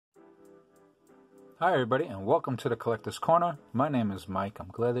Hi everybody, and welcome to the Collectors Corner. My name is Mike.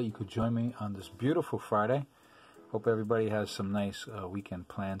 I'm glad that you could join me on this beautiful Friday. Hope everybody has some nice weekend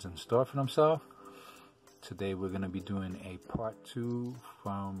plans in store for themselves. Today we're going to be doing a part 2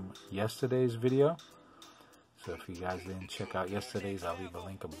 from yesterday's video. So if you guys didn't check out yesterday's, I'll leave a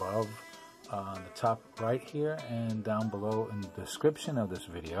link above on the top right here and down below in the description of this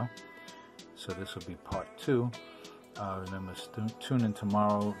video. So this will be part 2. Remember, tune in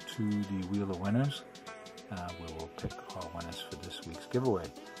tomorrow to the Wheel of Winners. We will pick our winners for this week's giveaway.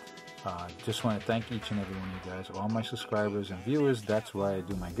 Just want to thank each and every one of you guys, all my subscribers and viewers. That's why I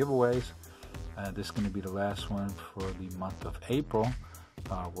do my giveaways. This is going to be the last one for the month of April.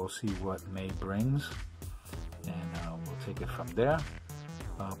 We'll see what May brings, and we'll take it from there.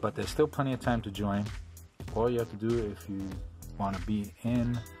 But there's still plenty of time to join. All you have to do if you want to be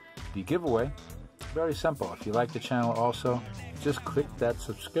in the giveaway, very simple. If you like the channel also, just click that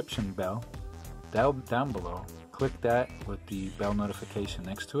subscription bell down below. Click that with the bell notification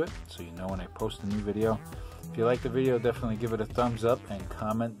next to it so you know when I post a new video. If you like the video, definitely give it a thumbs up and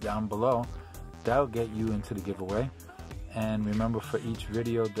comment down below. That'll get you into the giveaway. And remember, for each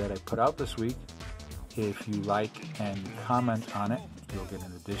video that I put out this week, if you like and comment on it, you'll get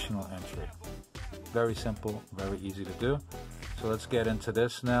an additional entry. Very simple, very easy to do. So let's get into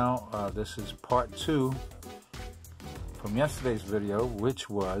this now. This is part 2 from yesterday's video, which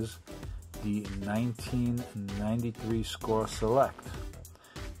was the 1993 score select.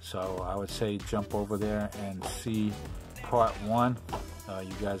 So I would say jump over there and see part 1.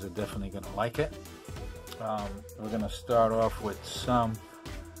 You guys are definitely going to like it. We're going to start off with some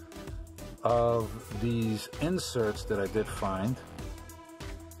of these inserts that I did find.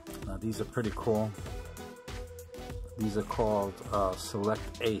 These are pretty cool. These are called Select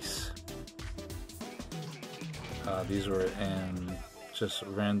Ace. These were in just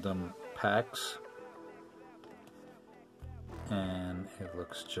random packs, and it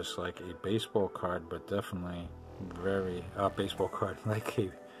looks just like a baseball card, but definitely very baseball card, like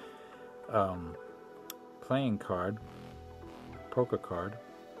a playing card, poker card,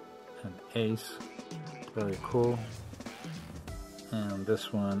 an ace. Very cool. And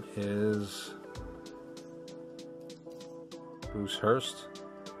this one is Bruce Hurst.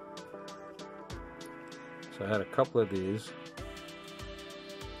 So I had a couple of these.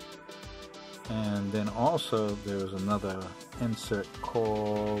 And then also there was another insert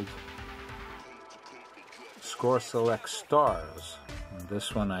called Score Select Stars. And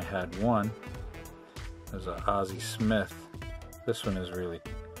this one I had one. There's an Ozzie Smith. This one is really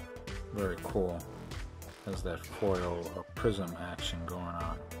very cool. Has that foil or prism action going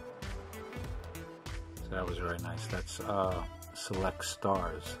on. So that was very nice. That's Select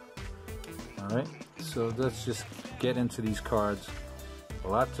Stars. Alright, so let's just get into these cards. A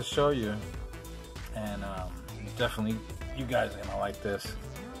lot to show you, and definitely you guys are gonna like this.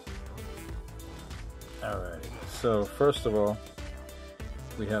 Alright, so first of all,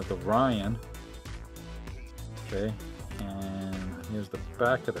 we have the Ryan. Okay, and here's the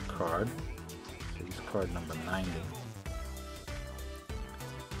back of the card. So he's card number 90.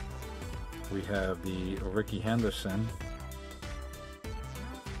 We have the Ricky Henderson.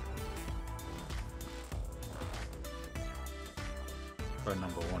 Card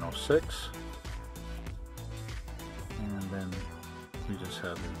number 106. And then we just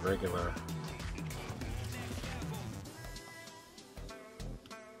have the regular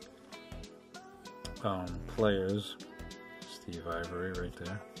players. Steve Ivory right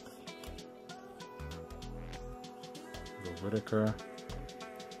there. Bill Whitaker.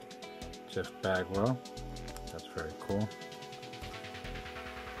 Jeff Bagwell. That's very cool.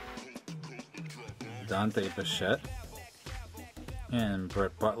 Dante Bichette. And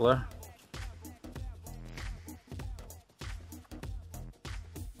Brett Butler.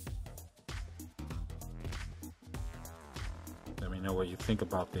 Let me know what you think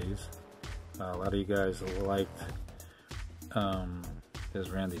about these. A lot of you guys liked, there's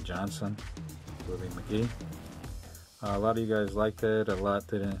Randy Johnson, Willie McGee. A lot of you guys liked it, a lot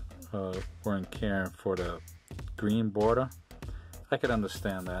weren't caring for the green border. I could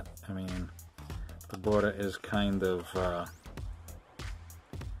understand that. I mean, the border is kind of,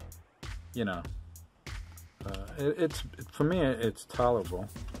 you know, it's for me it's tolerable.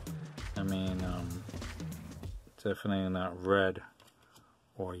 I mean, definitely not red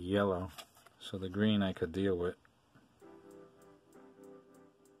or yellow, so the green I could deal with.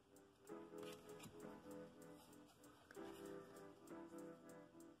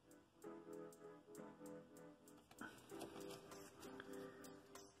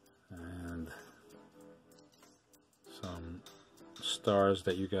 And some stars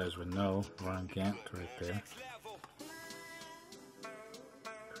that you guys would know. Ron Gant right there.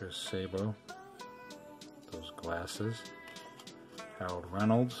 Chris Sabo. Those glasses. Harold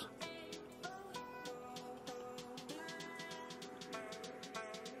Reynolds.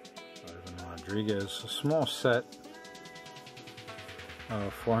 Ivan Rodriguez. A small set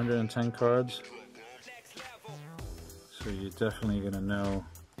of 410 cards. So you're definitely going to know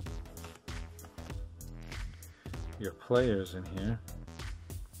your players in here.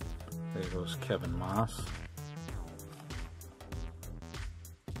 There goes Kevin Moss.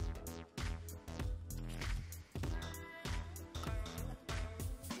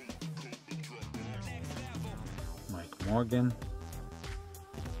 Mike Morgan.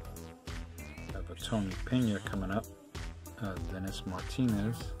 Have a Tony Pena coming up. Dennis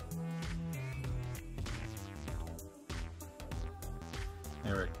Martinez.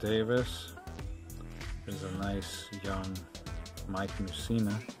 Eric Davis. There's a nice young Mike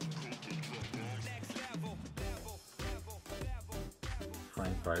Mussina.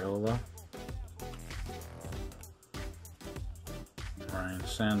 Frank Viola. Ryan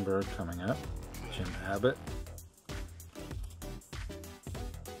Sandberg coming up. Jim Abbott.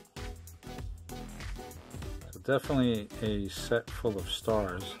 So definitely a set full of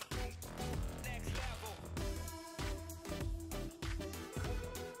stars.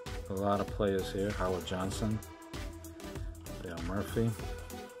 A lot of players here. Howard Johnson, Dale Murphy,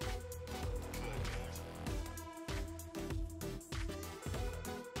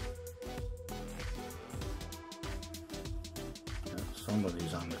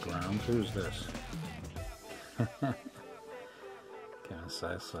 somebody's on the ground. Who's this? Ken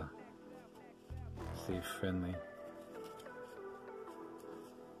Sessa, Steve Finley,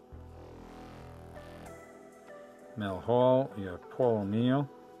 Mel Hall. You have Paul O'Neill.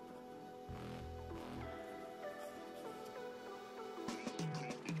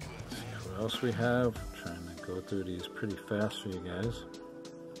 What else we have? I'm trying to go through these pretty fast for you guys.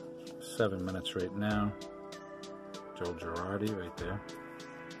 7 minutes right now. Joe Girardi right there.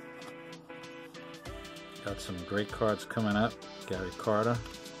 Got some great cards coming up. Gary Carter.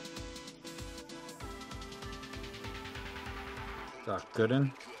 Doc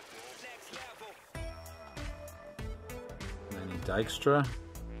Gooden. Lenny Dykstra.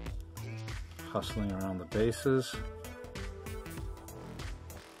 Hustling around the bases.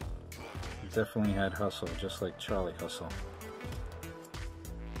 Definitely had hustle, just like Charlie Hustle.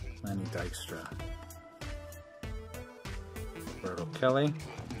 Lenny Dykstra. Roberto Kelly.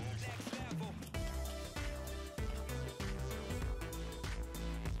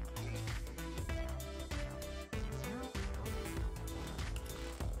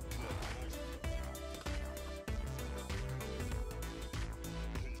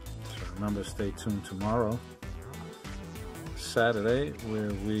 So remember, stay tuned tomorrow, Saturday,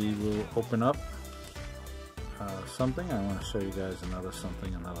 where we will open up something. I want to show you guys another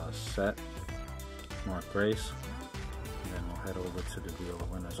set. Mark Grace. And then we'll head over to the Wheel of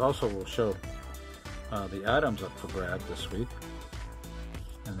Winners. Also, we'll show the items up for grab this week.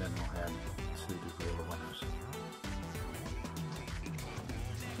 And then we'll head to the Wheel of Winners.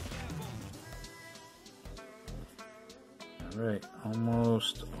 Alright,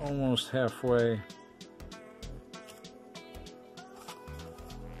 almost halfway.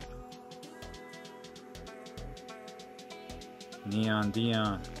 Neon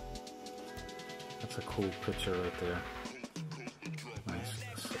Dion. That's a cool picture right there. Nice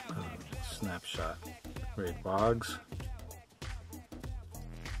snapshot. Ray Boggs.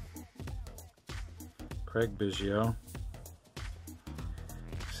 Craig Biggio.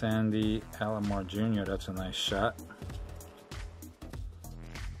 Sandy Alomar Jr. That's a nice shot.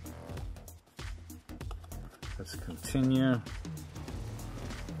 Let's continue.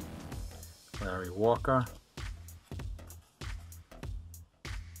 Larry Walker.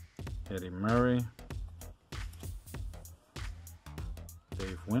 Eddie Murray,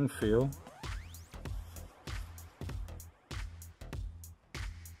 Dave Winfield,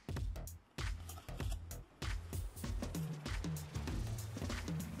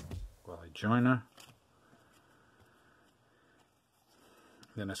 Wally Joyner,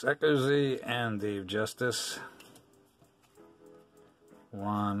 Dennis Eckersy and Dave Justice,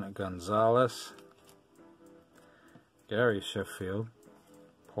 Juan Gonzalez, Gary Sheffield,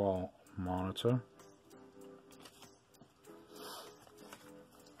 Paul Monitor.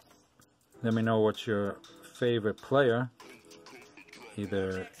 Let me know what's your favorite player,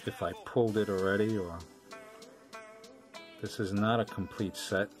 either if I pulled it already or this is not a complete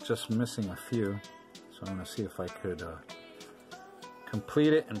set, just missing a few. So I'm going to see if I could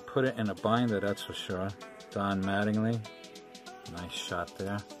complete it and put it in a binder, that's for sure. Don Mattingly, Nice shot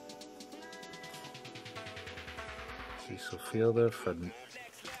there. Cecil Fielder, Fred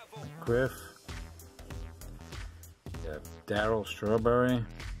McGriff. We have Darryl Strawberry.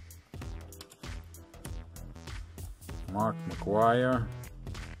 Mark McGuire.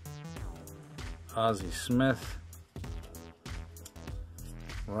 Ozzie Smith.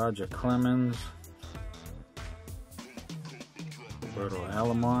 Roger Clemens. Roberto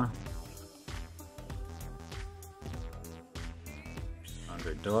Alomar.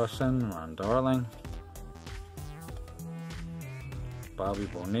 Andre Dawson, Ron Darling. Bobby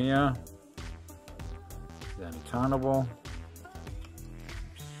Bonilla. Danny Tarnable.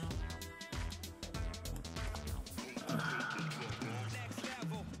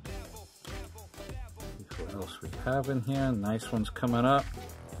 What else we have in here? Nice ones coming up.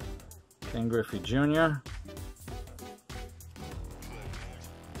 Ken Griffey Jr.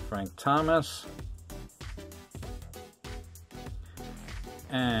 Frank Thomas.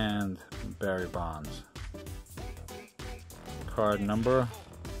 And Barry Bonds. Card number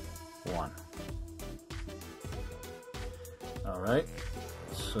 1. Alright,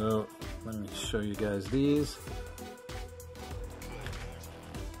 so let me show you guys these.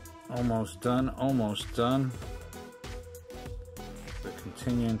 Almost done, almost done. We're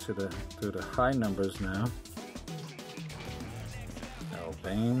continuing to the high numbers now. Al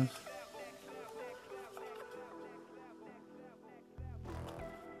Baines.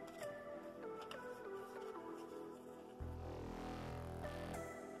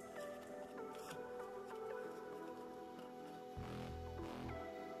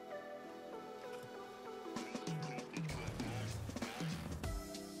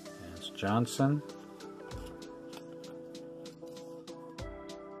 Johnson.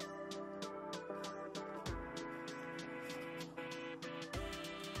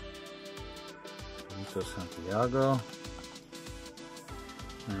 Benito Santiago.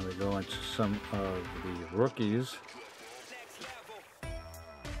 And we go into some of the rookies.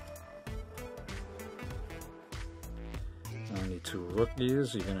 Only 2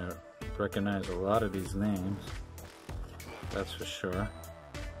 rookies. You're gonna recognize a lot of these names. That's for sure.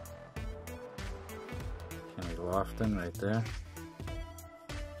 Lofton right there.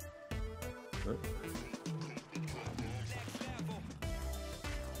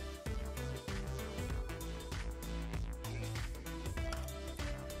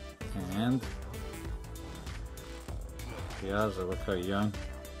 And Piazza, look how young.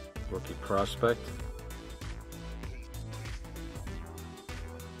 Rookie prospect.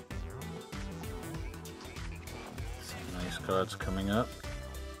 Some nice cards coming up.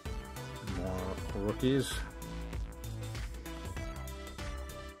 More rookies.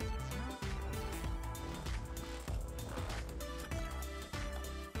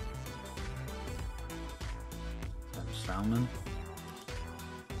 Salmon.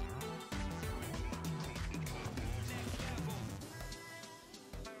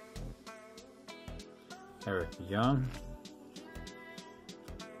 Eric Young.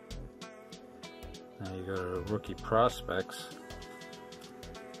 Now you go to rookie prospects.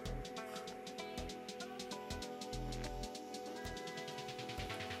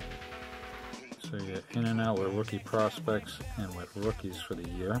 So you're in and out with rookie prospects and with rookies for the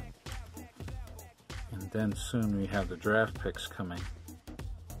year. And then soon we have the draft picks coming.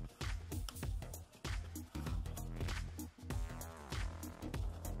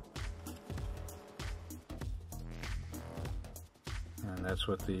 And that's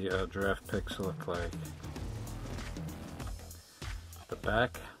what the draft picks look like. The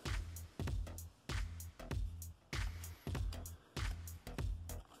back.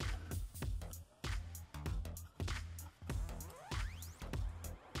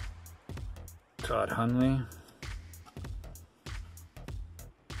 Todd Hundley.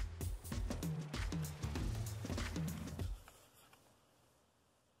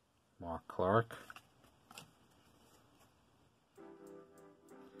 Mark Clark.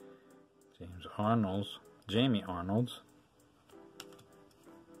 Jamie Arnold's.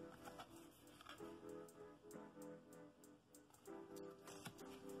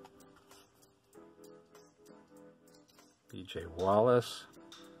 BJ Wallace.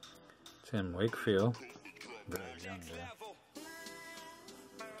 Tim Wakefield. Very young there.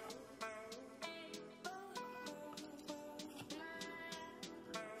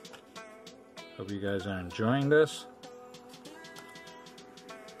 Hope you guys are enjoying this.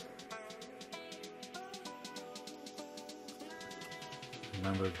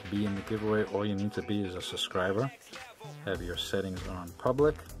 Remember to be in the giveaway. All you need to be is a subscriber. Have your settings on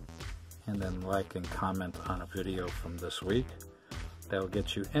public. And then like and comment on a video from this week. That will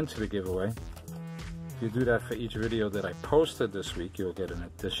get you into the giveaway. If you do that for each video that I posted this week, you'll get an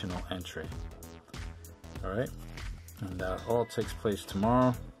additional entry. Alright, and that all takes place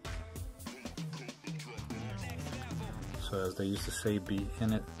tomorrow. So as they used to say, be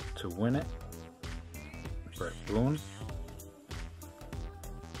in it to win it. Brett Boone.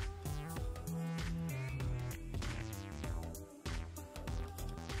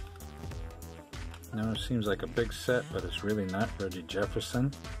 Now it seems like a big set, but it's really not. Reggie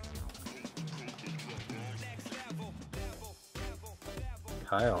Jefferson.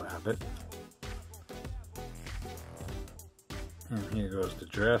 Kyle Abbott. And here goes the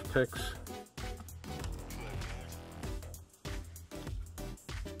draft picks.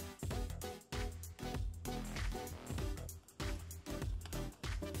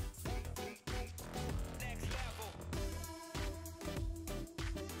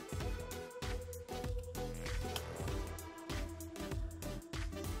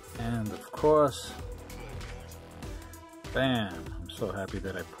 And of course, bam! I'm so happy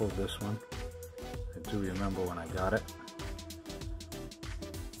that I pulled this one. I do remember when I got it.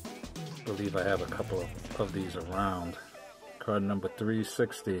 I believe I have a couple of these around. Card number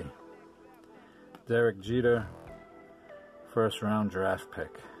 360. Derek Jeter, first round draft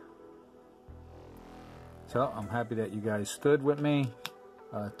pick. So I'm happy that you guys stood with me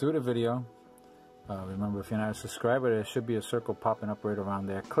through the video. Remember, if you're not a subscriber, there should be a circle popping up right around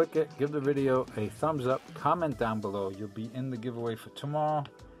there. Click it, give the video a thumbs up, comment down below. You'll be in the giveaway for tomorrow,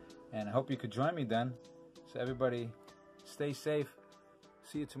 and I hope you could join me then. So everybody, stay safe.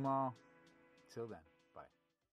 See you tomorrow. Till then.